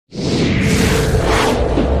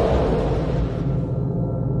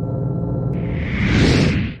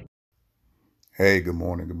Hey, good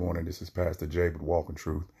morning. Good morning. This is Pastor Jay with Walking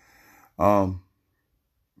Truth. Um,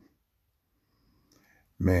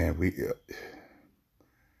 man,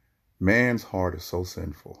 man's heart is so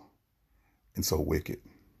sinful and so wicked.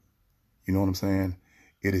 You know what I'm saying?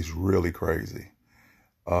 It is really crazy.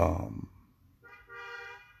 Um,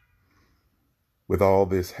 with all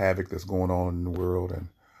this havoc that's going on in the world and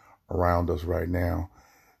around us right now,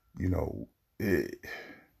 you know, it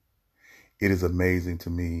is amazing to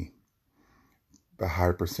me the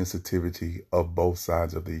hypersensitivity of both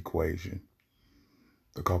sides of the equation,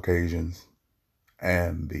 the Caucasians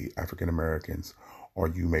and the African Americans, or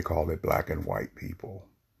you may call it black and white people.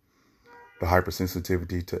 The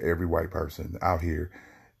hypersensitivity to every white person out here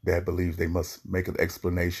that believes they must make an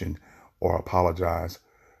explanation or apologize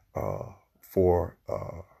uh, for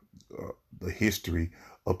the history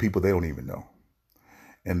of people they don't even know.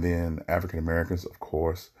 And then African Americans, of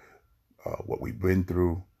course, what we've been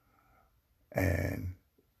through. And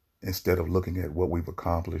instead of looking at what we've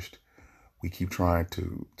accomplished, we keep trying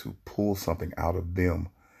to pull something out of them.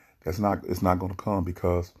 It's not going to come,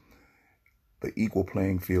 because the equal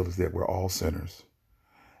playing field is that we're all sinners,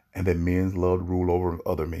 and that men's love to rule over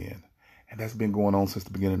other men. And that's been going on since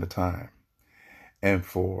the beginning of time. And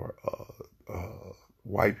for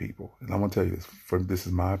white people, and I'm going to tell you this, this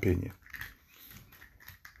is my opinion,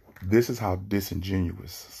 this is how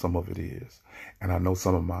disingenuous some of it is. And I know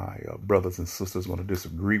some of my brothers and sisters are going to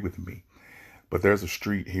disagree with me, but there's a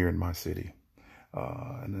street here in my city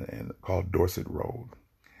and called Dorset Road.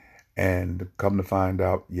 And come to find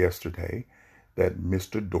out yesterday that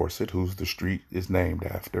Mr. Dorset, who's the street is named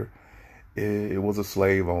after, it was a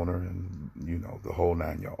slave owner, and, you know, the whole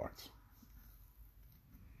 9 yards.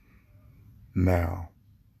 Now,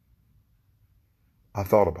 I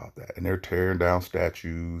thought about that, and they're tearing down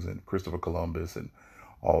statues and Christopher Columbus and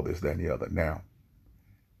all this, that, and the other. Now,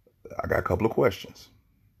 I got a couple of questions.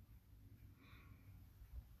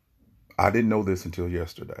 I didn't know this until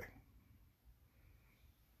yesterday.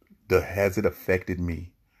 Has it affected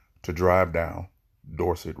me to drive down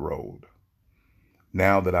Dorset Road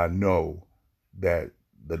now that I know that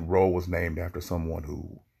the road was named after someone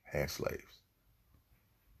who had slaves?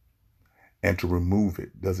 And to remove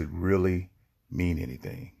it, does it really mean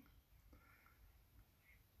anything?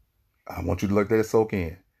 I want you to let that soak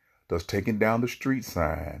in. Does taking down the street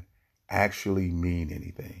sign actually mean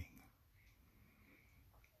anything?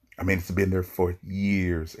 I mean, it's been there for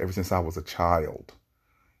years, ever since I was a child,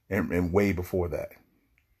 and way before that.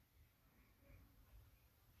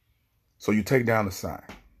 So you take down the sign.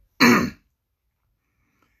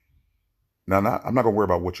 Now, I'm not going to worry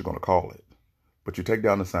about what you're going to call it, but you take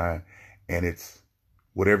down the sign, and it's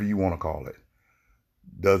whatever you want to call it.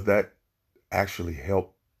 Does that actually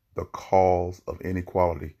help the cause of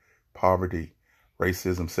inequality, poverty,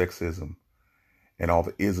 racism, sexism, and all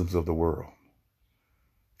the isms of the world?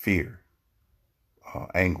 Fear,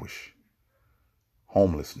 anguish,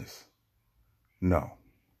 homelessness. No.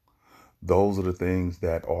 Those are the things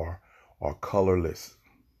that are colorless.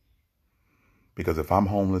 Because if I'm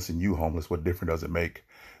homeless and you homeless, what difference does it make?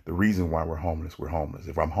 The reason why we're homeless, we're homeless.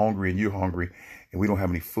 If I'm hungry and you're hungry and we don't have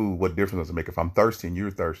any food, what difference does it make? If I'm thirsty and you're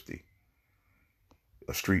thirsty?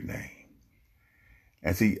 A street name.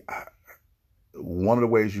 And see, one of the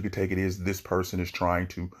ways you could take it is this person is trying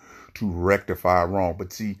to rectify wrong.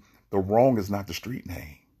 But see, the wrong is not the street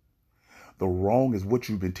name. The wrong is what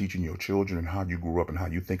you've been teaching your children and how you grew up and how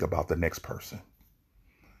you think about the next person.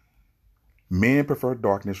 Men prefer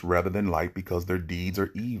darkness rather than light because their deeds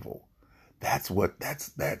are evil. That's what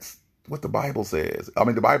the Bible says. I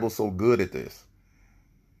mean, the Bible's so good at this.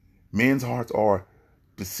 Men's hearts are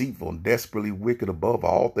deceitful and desperately wicked above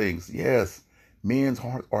all things. Yes, men's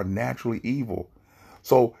hearts are naturally evil.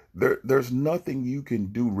 So there's nothing you can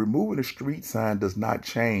do. Removing a street sign does not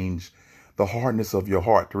change the hardness of your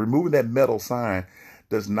heart. Removing that metal sign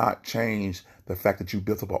does not change the fact that you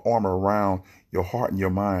built up an armor around your heart and your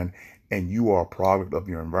mind, and you are a product of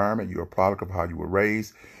your environment. You're a product of how you were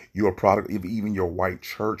raised. You're a product of even your white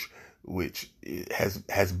church, which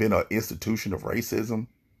has been an institution of racism.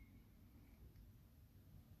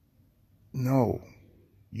 No,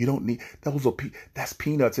 you don't need that's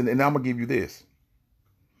peanuts. And I'm gonna give you this,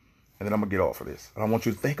 and then I'm gonna get off of this. I don't want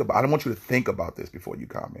you to think about this before you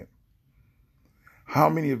comment. How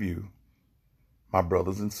many of you, my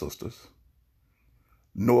brothers and sisters,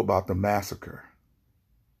 know about the massacre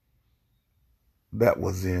that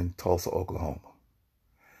was in Tulsa, Oklahoma?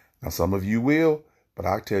 Now, some of you will, but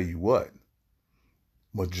I'll tell you what,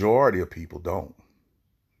 majority of people don't.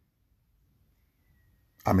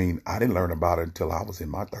 I mean, I didn't learn about it until I was in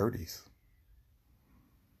my 30s.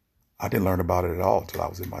 I didn't learn about it at all until I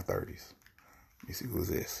was in my 30s. Let me see, who is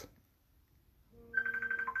this?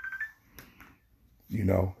 You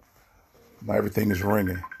know, my everything is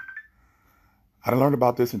ringing. I didn't learn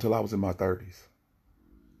about this until I was in my 30s.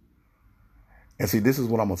 And see, this is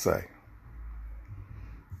what I'm going to say.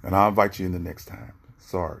 And I'll invite you in the next time.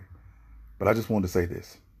 Sorry. But I just wanted to say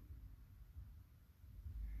this.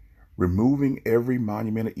 Removing every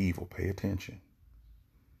monument of evil, pay attention.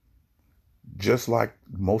 Just like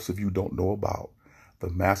most of you don't know about the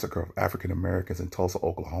massacre of African Americans in Tulsa,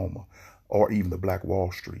 Oklahoma, or even the Black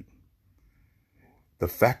Wall Street. The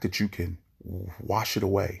fact that you can wash it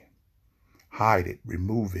away, hide it,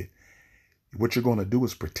 remove it, what you're going to do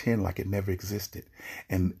is pretend like it never existed.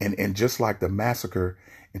 And just like the massacre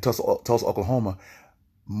in Tulsa, Oklahoma,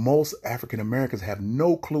 most African Americans have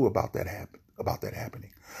no clue about that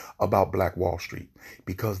happening, about Black Wall Street,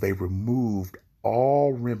 because they removed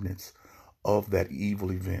all remnants of that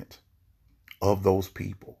evil event, of those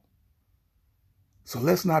people. So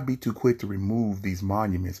let's not be too quick to remove these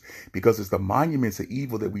monuments, because it's the monuments of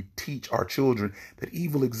evil that we teach our children that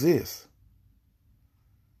evil exists.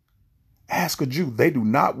 Ask a Jew. They do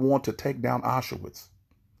not want to take down Auschwitz.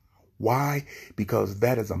 Why? Because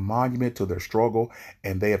that is a monument to their struggle,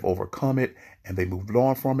 and they have overcome it, and they moved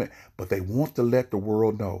on from it, but they want to let the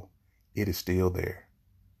world know it is still there.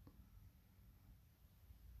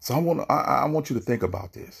 So I want you to think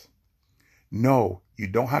about this. No, you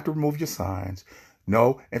don't have to remove your signs.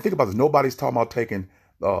 No, and think about this. Nobody's talking about taking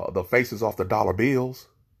the faces off the dollar bills.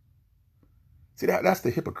 See, that's the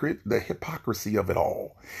hypocrisy of it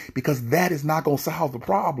all, because that is not going to solve the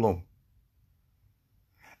problem.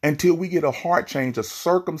 Until we get a heart change, a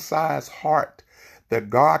circumcised heart that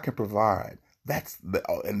God can provide. That's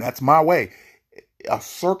my way. A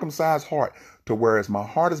circumcised heart, to whereas my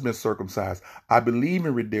heart has been circumcised, I believe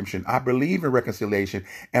in redemption, I believe in reconciliation,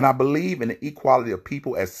 and I believe in the equality of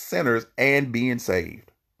people as sinners and being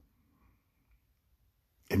saved.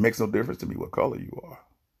 It makes no difference to me what color you are.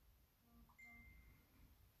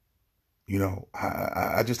 You know,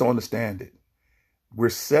 I just don't understand it. We're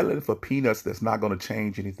settling for peanuts that's not going to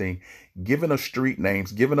change anything. Giving us street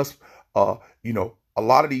names, giving us, a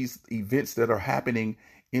lot of these events that are happening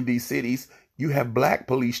in these cities, you have black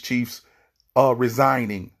police chiefs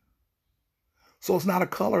resigning. So it's not a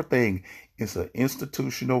color thing. It's an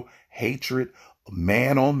institutional hatred,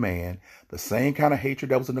 man on man, the same kind of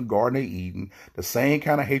hatred that was in the Garden of Eden, the same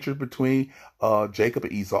kind of hatred between Jacob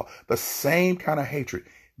and Esau, the same kind of hatred.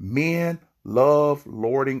 Men love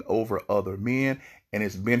lording over other men, and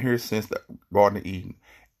it's been here since the Garden of Eden.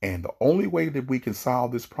 And the only way that we can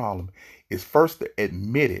solve this problem is first to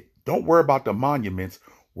admit it. Don't worry about the monuments.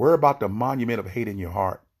 Worry about the monument of hate in your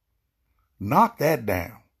heart. Knock that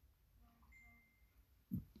down.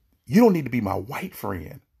 You don't need to be my white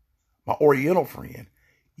friend, my Oriental friend.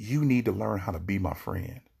 You need to learn how to be my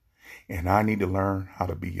friend. And I need to learn how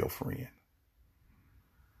to be your friend.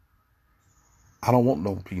 I don't want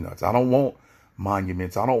no peanuts. I don't want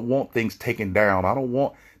monuments. I don't want things taken down.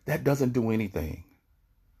 That doesn't do anything.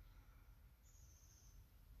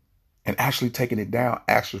 And actually taking it down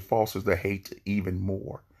actually fosters the hate even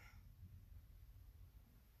more.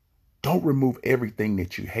 Don't remove everything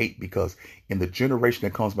that you hate, because in the generation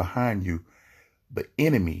that comes behind you, the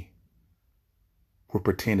enemy will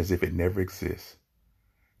pretend as if it never exists.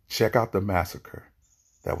 Check out the massacre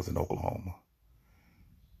that was in Oklahoma.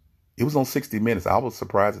 It was on 60 Minutes. I was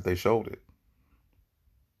surprised that they showed it.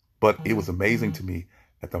 But it was amazing to me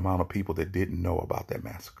at the amount of people that didn't know about that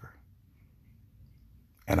massacre.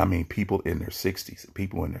 And I mean, people in their 60s,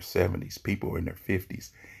 people in their 70s, people in their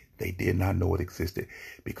 50s, they did not know it existed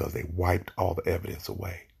because they wiped all the evidence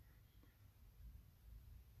away.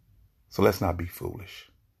 So let's not be foolish.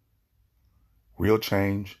 Real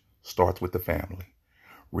change starts with the family.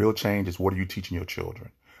 Real change is, what are you teaching your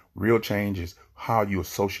children? Real change is how you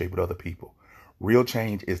associate with other people. Real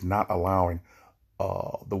change is not allowing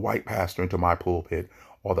the white pastor into my pulpit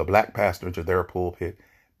or the black pastor into their pulpit.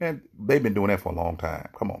 Man, they've been doing that for a long time.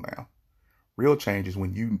 Come on now. Real change is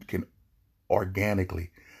when you can organically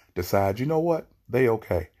decide, you know what? They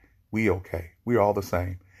okay. We okay. We're all the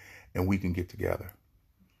same. And we can get together.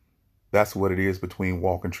 That's what it is between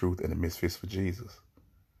Walk in Truth and the Misfits for Jesus.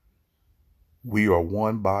 We are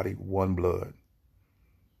one body, one blood,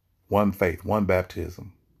 one faith, one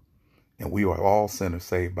baptism. And we are all sinners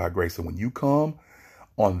saved by grace. And when you come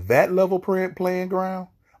on that level playing ground,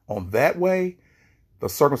 on that way, the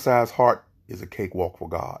circumcised heart is a cakewalk for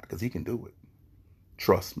God, because he can do it.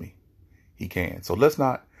 Trust me, he can. So let's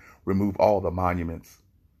not remove all the monuments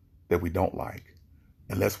that we don't like.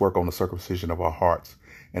 And let's work on the circumcision of our hearts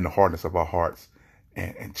and the hardness of our hearts,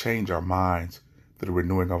 and change our minds through the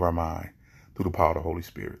renewing of our mind. through the power of the Holy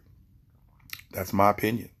Spirit. That's my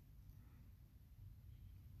opinion.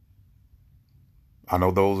 I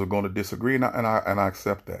know those are going to disagree, and I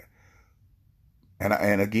accept that.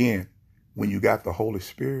 And again, when you got the Holy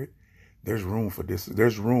Spirit, there's room for this.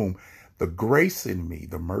 There's room. The grace in me,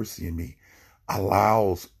 the mercy in me,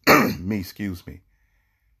 allows me,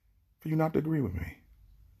 for you not to agree with me,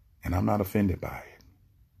 and I'm not offended by it.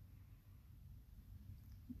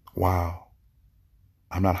 Wow,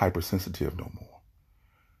 I'm not hypersensitive no more.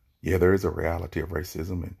 Yeah, there is a reality of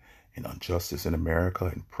racism and injustice in America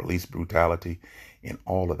and police brutality and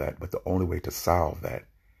all of that. But the only way to solve that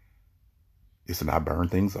is to not burn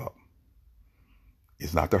things up.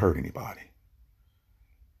 It's not to hurt anybody.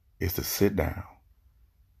 It's to sit down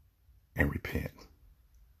and repent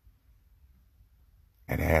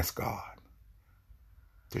and ask God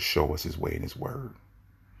to show us his way and his word.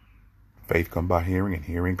 Faith come by hearing, and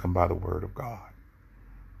hearing come by the word of God.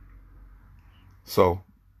 So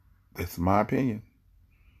that's my opinion.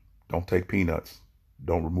 Don't take peanuts.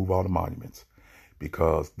 Don't remove all the monuments,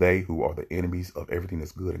 because they who are the enemies of everything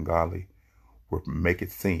that's good and godly will make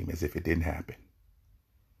it seem as if it didn't happen.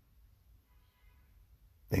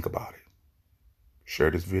 Think about it. Share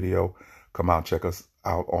this video. Come out, check us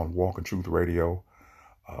out on Walk in Truth Radio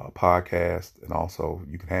podcast, and also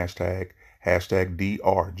you can hashtag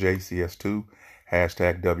DRJCS2,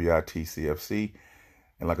 hashtag WITCFC,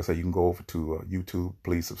 and like I said, you can go over to YouTube.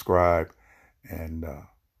 Please subscribe and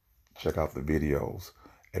check out the videos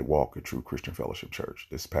at Walk in Truth Christian Fellowship Church.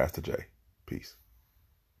 This is Pastor J. Peace.